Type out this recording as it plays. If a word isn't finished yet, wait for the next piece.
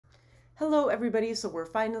Hello everybody, so we're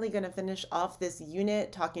finally going to finish off this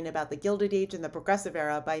unit talking about the Gilded Age and the Progressive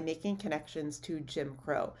Era by making connections to Jim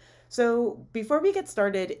Crow. So before we get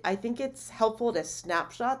started, I think it's helpful to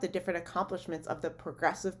snapshot the different accomplishments of the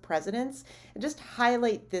progressive presidents and just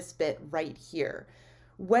highlight this bit right here.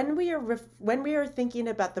 When we are thinking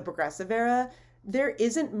about the Progressive Era, there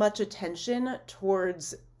isn't much attention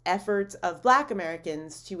towards efforts of Black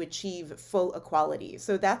Americans to achieve full equality.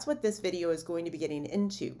 So that's what this video is going to be getting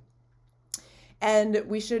into. And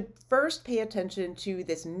we should first pay attention to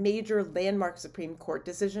this major landmark Supreme Court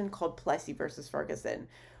decision called Plessy versus Ferguson.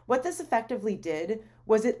 What this effectively did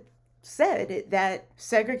was it said that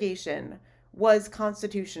segregation was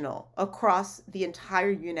constitutional across the entire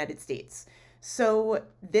United States. So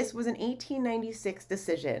this was an 1896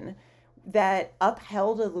 decision that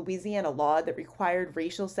upheld a Louisiana law that required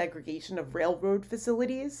racial segregation of railroad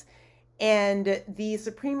facilities. And the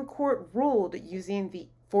Supreme Court ruled using the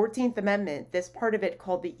 14th Amendment, this part of it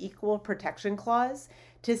called the Equal Protection Clause,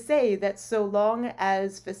 to say that so long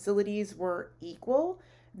as facilities were equal,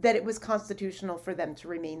 that it was constitutional for them to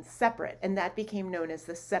remain separate. And that became known as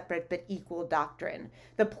the separate but equal doctrine.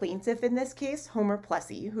 The plaintiff in this case, Homer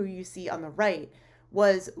Plessy, who you see on the right,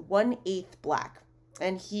 was 1/8 Black.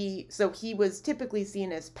 And he was typically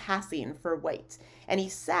seen as passing for white. And he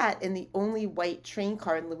sat in the only white train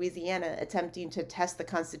car in Louisiana attempting to test the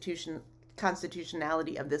constitutionality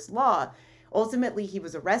of this law. Ultimately, he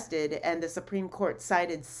was arrested, and the Supreme Court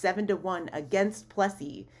sided 7-1 against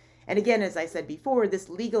Plessy. And again, as I said before, this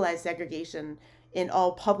legalized segregation in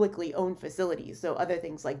all publicly owned facilities. So other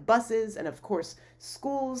things like buses and, of course,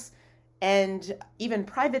 schools and even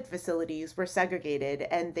private facilities were segregated,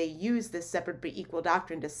 and they used this separate but equal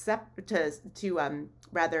doctrine to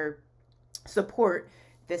support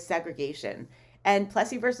this segregation. And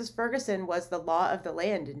Plessy versus Ferguson was the law of the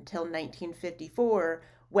land until 1954,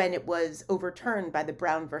 when it was overturned by the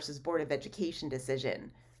Brown versus Board of Education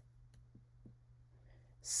decision.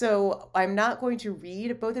 So I'm not going to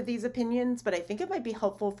read both of these opinions, but I think it might be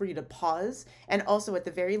helpful for you to pause and also at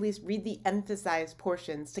the very least read the emphasized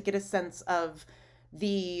portions to get a sense of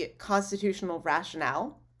the constitutional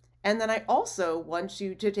rationale. And then I also want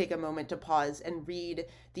you to take a moment to pause and read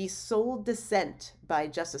the sole dissent by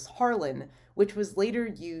Justice Harlan, which was later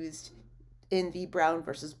used in the Brown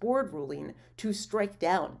versus Board ruling to strike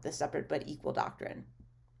down the separate but equal doctrine.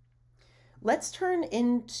 Let's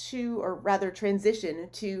transition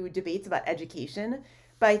to debates about education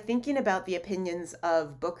by thinking about the opinions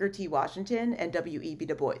of Booker T. Washington and W.E.B.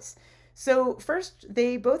 Du Bois. So first,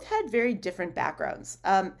 they both had very different backgrounds.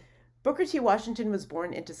 Booker T. Washington was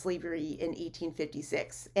born into slavery in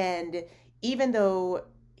 1856, and even though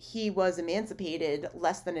he was emancipated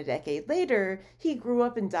less than a decade later, he grew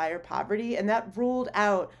up in dire poverty, and that ruled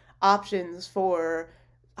out options for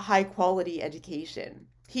high-quality education.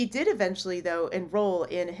 He did eventually, though, enroll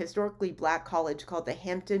in a historically Black college called the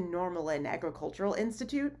Hampton Normal and Agricultural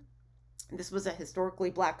Institute. This was a historically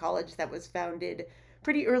Black college that was founded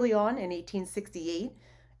pretty early on in 1868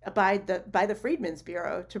 by the Freedmen's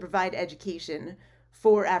Bureau to provide education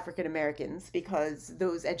for African Americans, because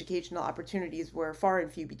those educational opportunities were far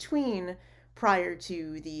and few between prior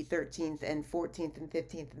to the 13th and 14th and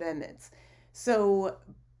 15th Amendments. So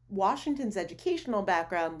Washington's educational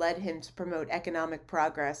background led him to promote economic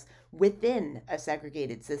progress within a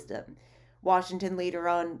segregated system. Washington later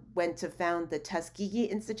on went to found the Tuskegee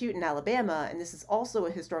Institute in Alabama, and this is also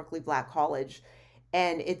a historically Black college,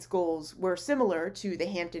 and its goals were similar to the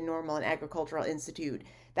Hampton Normal and Agricultural Institute.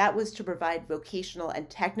 That was to provide vocational and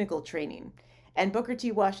technical training. And Booker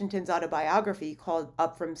T. Washington's autobiography, called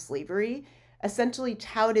Up From Slavery, essentially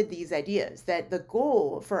touted these ideas that the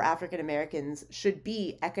goal for African Americans should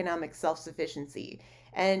be economic self-sufficiency.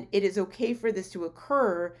 And it is okay for this to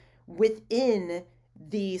occur within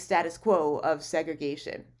the status quo of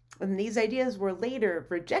segregation. And these ideas were later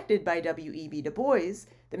rejected by W.E.B. Du Bois,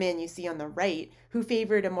 the man you see on the right, who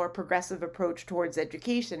favored a more progressive approach towards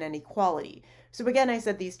education and equality. So again, I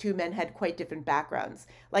said these two men had quite different backgrounds.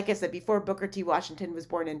 Like I said before, Booker T. Washington was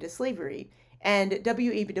born into slavery, and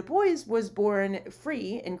W.E.B. Du Bois was born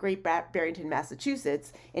free in Great Barrington,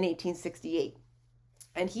 Massachusetts in 1868.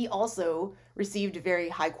 And he also received a very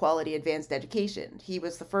high-quality advanced education. He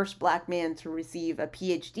was the first Black man to receive a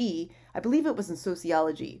PhD, I believe it was in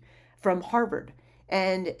sociology, from Harvard.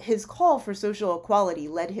 And his call for social equality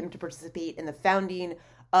led him to participate in the founding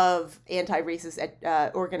of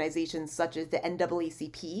anti-racist organizations such as the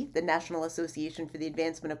NAACP, the National Association for the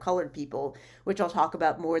Advancement of Colored People, which I'll talk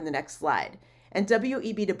about more in the next slide. And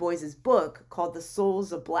W.E.B. Du Bois's book, called The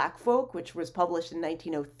Souls of Black Folk, which was published in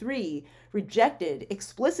 1903,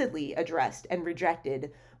 explicitly addressed and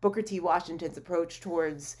rejected Booker T. Washington's approach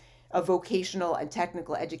towards a vocational and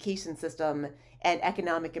technical education system and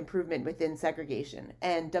economic improvement within segregation.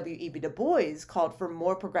 And W.E.B. Du Bois called for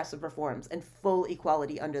more progressive reforms and full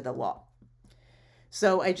equality under the law.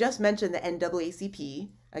 So I just mentioned the NAACP.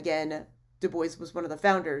 Again, Du Bois was one of the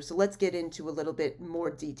founders. So let's get into a little bit more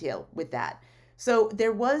detail with that. So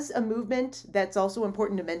there was a movement that's also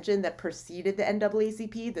important to mention that preceded the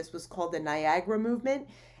NAACP. This was called the Niagara Movement,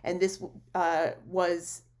 and this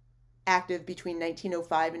was active between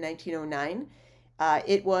 1905 and 1909.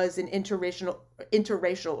 It was an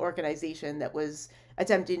interracial organization that was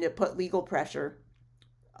attempting to put legal pressure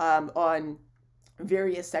on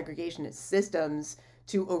various segregationist systems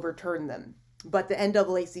to overturn them. But the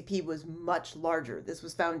NAACP was much larger. This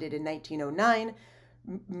was founded in 1909.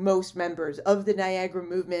 Most members of the Niagara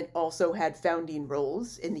Movement also had founding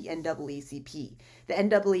roles in the NAACP. The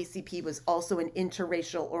NAACP was also an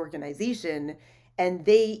interracial organization, and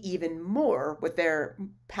they, even more with their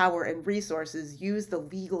power and resources, used the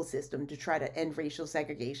legal system to try to end racial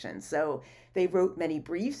segregation. So they wrote many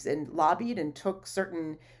briefs and lobbied and took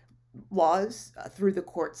certain laws through the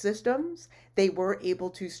court systems. They were able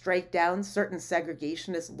to strike down certain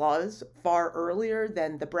segregationist laws far earlier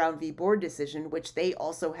than the Brown v. Board decision, which they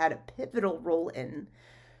also had a pivotal role in.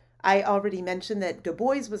 I already mentioned that Du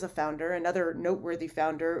Bois was a founder. Another noteworthy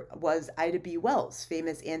founder was Ida B. Wells,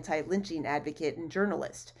 famous anti-lynching advocate and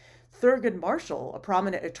journalist. Thurgood Marshall, a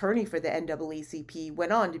prominent attorney for the NAACP,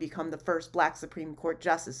 went on to become the first Black Supreme Court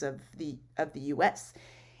Justice of the U.S.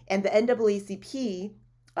 And the NAACP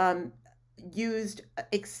used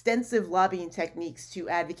extensive lobbying techniques to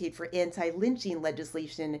advocate for anti-lynching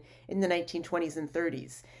legislation in the 1920s and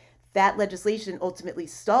 30s. That legislation ultimately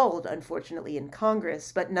stalled, unfortunately, in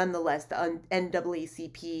Congress, but nonetheless, the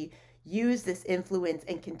NAACP used this influence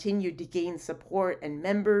and continued to gain support and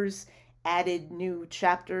members, added new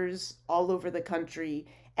chapters all over the country,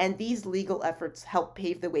 and these legal efforts helped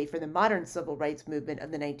pave the way for the modern civil rights movement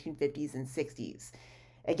of the 1950s and 60s.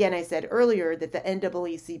 Again, I said earlier that the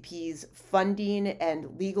NAACP's funding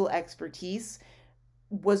and legal expertise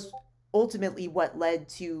was ultimately what led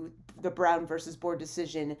to the Brown versus Board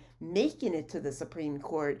decision making it to the Supreme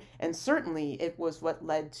Court, and certainly it was what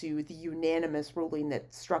led to the unanimous ruling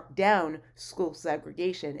that struck down school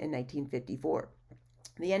segregation in 1954.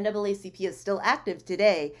 The NAACP is still active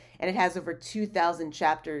today, and it has over 2,000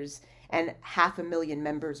 chapters and 500,000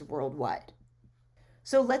 members worldwide.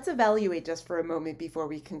 So let's evaluate just for a moment before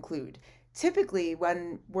we conclude. Typically,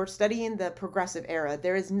 when we're studying the progressive era,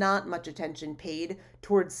 there is not much attention paid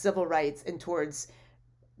towards civil rights and towards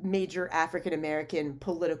major African American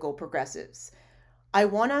political progressives. I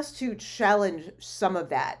want us to challenge some of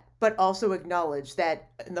that, but also acknowledge that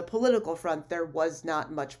in the political front, there was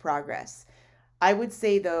not much progress. I would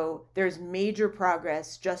say, though, there's major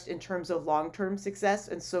progress just in terms of long-term success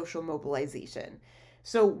and social mobilization.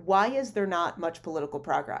 So why is there not much political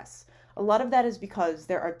progress? A lot of that is because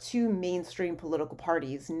there are two mainstream political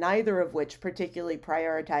parties, neither of which particularly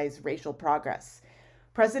prioritize racial progress.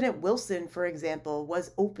 President Wilson, for example,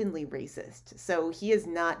 was openly racist, so he is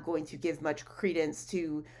not going to give much credence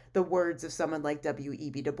to the words of someone like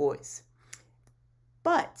W.E.B. Du Bois.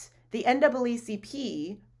 But the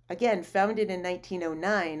NAACP, again founded in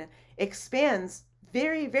 1909, expands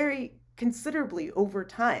very, very considerably over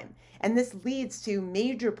time. And this leads to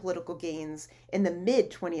major political gains in the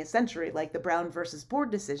mid-20th century, like the Brown versus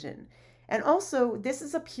Board decision. And also, this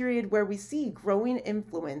is a period where we see growing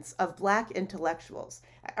influence of Black intellectuals.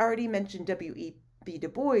 I already mentioned W.E.B. Du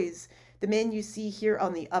Bois. The man you see here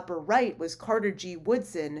on the upper right was Carter G.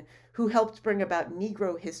 Woodson, who helped bring about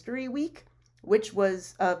Negro History Week, which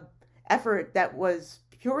was an effort that was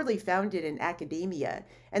purely founded in academia.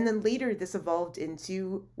 And then later this evolved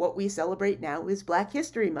into what we celebrate now is Black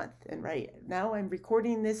History Month. And right now I'm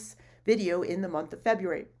recording this video in the month of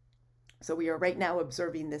February. So we are right now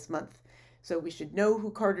observing this month. So we should know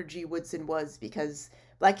who Carter G. Woodson was, because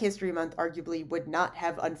Black History Month arguably would not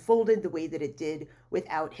have unfolded the way that it did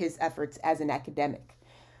without his efforts as an academic.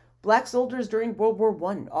 Black soldiers during World War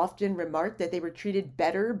I often remarked that they were treated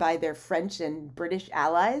better by their French and British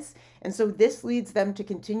allies, and so this leads them to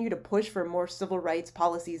continue to push for more civil rights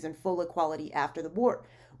policies and full equality after the war.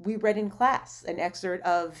 We read in class an excerpt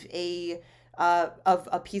of a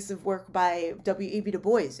piece of work by W.E.B. Du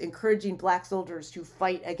Bois encouraging Black soldiers to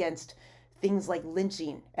fight against things like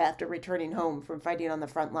lynching after returning home from fighting on the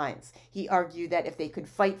front lines. He argued that if they could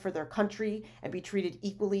fight for their country and be treated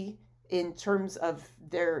equally in terms of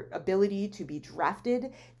their ability to be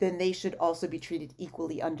drafted, then they should also be treated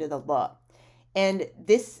equally under the law. And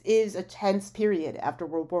this is a tense period after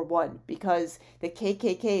World War I because the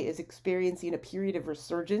KKK is experiencing a period of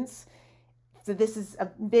resurgence. So this is a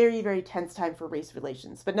very, very tense time for race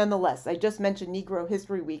relations. But nonetheless, I just mentioned Negro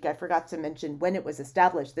History Week. I forgot to mention when it was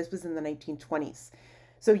established. This was in the 1920s.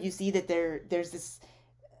 So you see that there's this,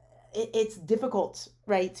 it's difficult,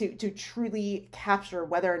 right, to truly capture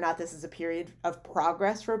whether or not this is a period of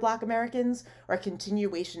progress for Black Americans or a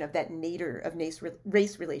continuation of that nadir of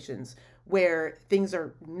race relations where things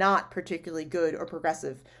are not particularly good or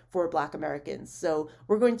progressive for Black Americans. So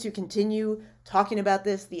we're going to continue talking about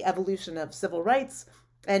this, the evolution of civil rights,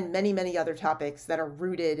 and many, many other topics that are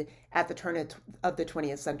rooted at the turn of the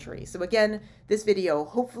 20th century. So again, this video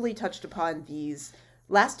hopefully touched upon these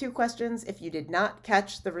last two questions. If you did not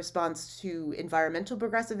catch the response to environmental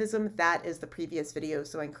progressivism, that is the previous video,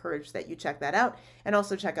 so I encourage that you check that out. And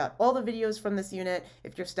also check out all the videos from this unit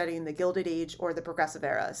if you're studying the Gilded Age or the Progressive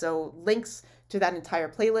Era. So links to that entire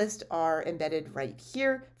playlist are embedded right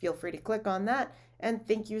here. Feel free to click on that. And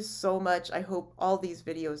thank you so much. I hope all these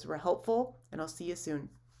videos were helpful, and I'll see you soon.